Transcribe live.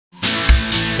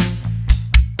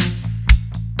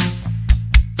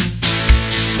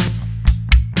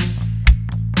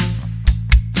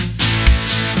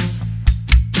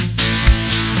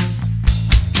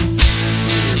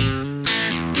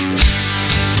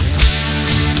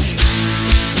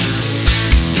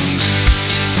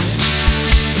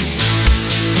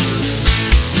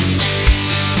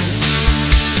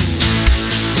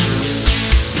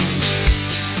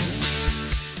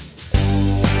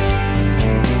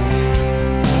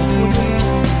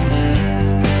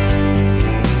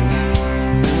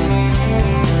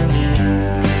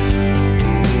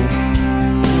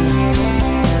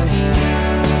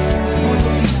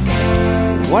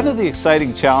of the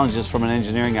exciting challenges from an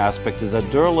engineering aspect is that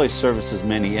Duraloy services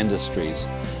many industries.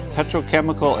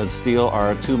 Petrochemical and steel are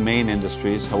our two main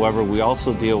industries. However, we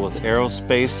also deal with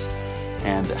aerospace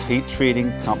and heat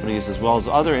treating companies, as well as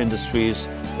other industries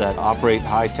that operate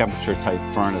high temperature type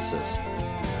furnaces.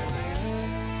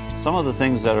 Some of the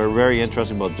things that are very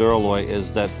interesting about Duraloy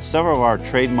is that several of our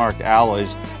trademarked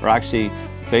alloys are actually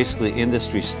basically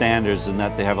industry standards in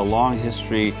that they have a long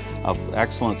history of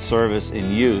excellent service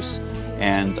in use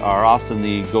and are often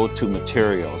the go-to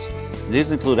materials.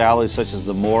 These include alloys such as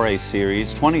the Moray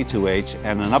series 22H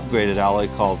and an upgraded alloy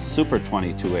called Super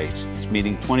 22H,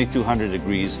 meaning 2200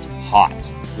 degrees hot.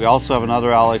 We also have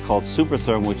another alloy called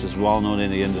Supertherm, which is well known in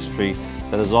the industry,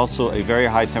 that is also a very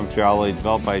high temperature alloy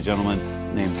developed by a gentleman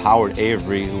named Howard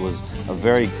Avery, who was a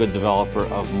very good developer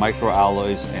of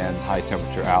microalloys and high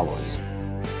temperature alloys.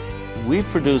 We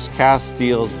produce cast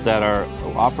steels that are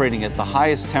operating at the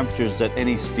highest temperatures that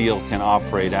any steel can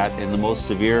operate at in the most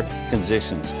severe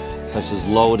conditions, such as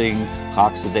loading,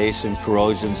 oxidation,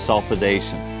 corrosion,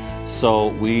 sulfidation. So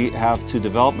we have to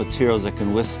develop materials that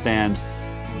can withstand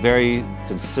very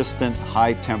consistent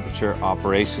high temperature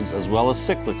operations as well as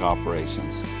cyclic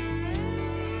operations.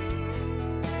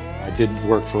 I did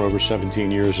work for over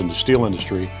 17 years in the steel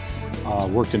industry,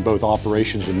 worked in both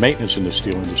operations and maintenance in the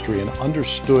steel industry, and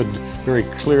understood very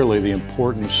clearly the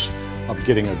importance of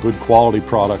getting a good quality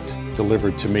product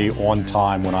delivered to me on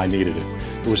time when I needed it.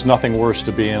 There was nothing worse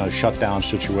to be in a shutdown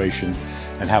situation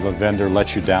and have a vendor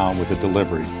let you down with a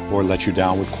delivery or let you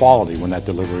down with quality when that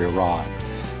delivery arrived.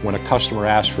 When a customer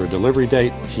asks for a delivery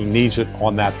date, he needs it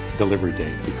on that delivery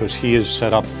date because he is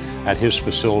set up at his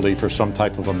facility for some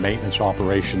type of a maintenance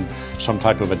operation, some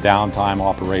type of a downtime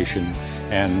operation,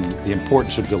 and the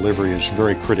importance of delivery is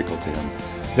very critical to him.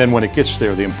 Then when it gets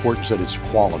there, the importance that it's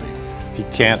quality. He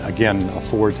can't, again,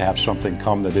 afford to have something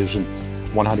come that isn't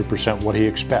 100% what he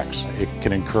expects. It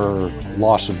can incur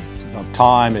loss of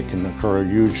time, it can incur a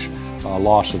huge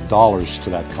loss of dollars to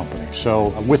that company. So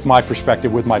with my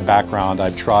perspective, with my background,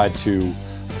 I've tried to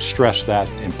stress that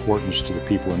importance to the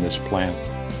people in this plant.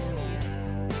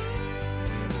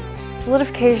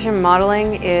 Solidification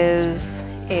modeling is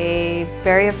a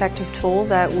very effective tool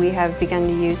that we have begun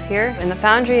to use here. In the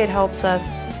foundry, it helps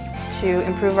us to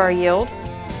improve our yield.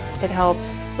 It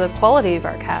helps the quality of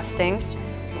our casting.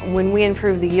 When we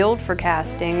improve the yield for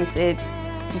castings, it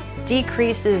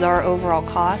decreases our overall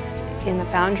cost in the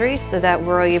foundry so that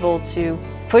we're able to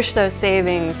push those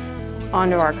savings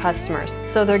onto our customers.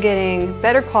 So they're getting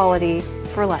better quality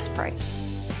for less price.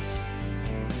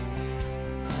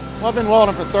 Well, I've been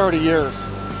welding for 30 years,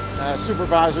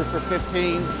 supervisor for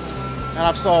 15, and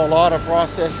I've saw a lot of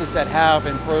processes that have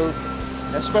improved,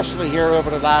 especially here over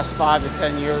the last 5 to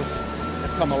 10 years.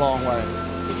 Have come a long way.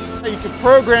 You can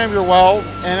program your weld,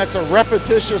 and it's a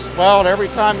repetitious weld. Every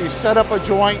time you set up a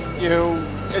joint,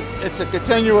 it's a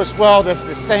continuous weld that's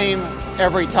the same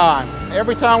every time.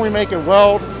 Every time we make a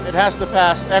weld, it has to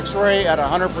pass X-ray at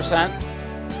 100%.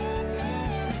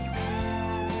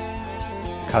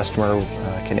 Customer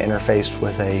can interface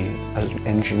with an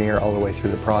engineer all the way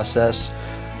through the process.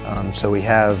 So we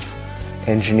have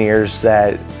engineers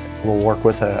that will work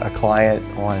with a client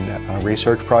on a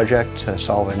research project to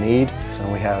solve a need.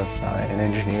 So we have an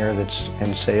engineer that's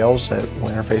in sales that will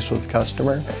interface with the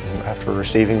customer. After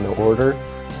receiving the order,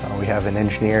 we have an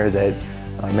engineer that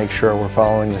makes sure we're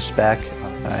following the spec.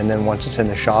 And then once it's in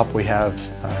the shop, we have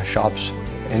shops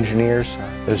engineers.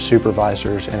 Those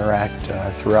supervisors interact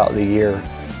throughout the year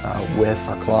with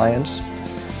our clients.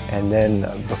 And then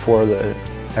before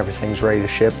everything's ready to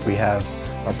ship, we have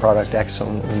our product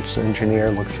excellence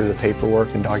engineer look through the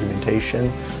paperwork and documentation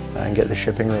and get the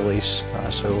shipping release.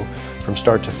 So from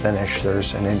start to finish,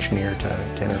 there's an engineer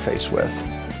to interface with.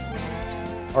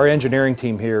 Our engineering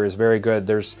team here is very good.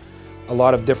 There's a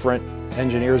lot of different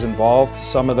engineers involved.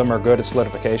 Some of them are good at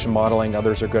solidification modeling,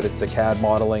 others are good at the CAD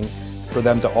modeling. For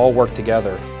them to all work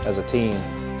together as a team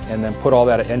and then put all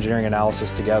that engineering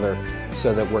analysis together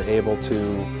so that we're able to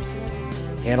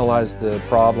analyze the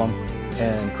problem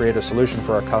and create a solution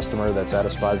for our customer that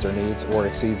satisfies their needs or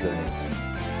exceeds their needs.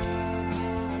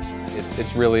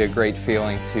 It's really a great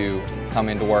feeling to come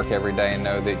into work every day and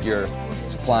know that you're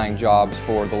supplying jobs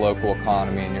for the local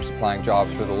economy and you're supplying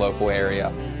jobs for the local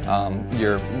area.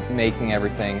 You're making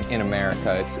everything in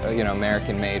America. It's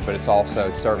American made, but it's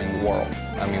serving the world.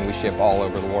 I mean, we ship all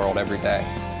over the world every day.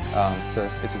 So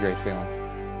it's a great feeling.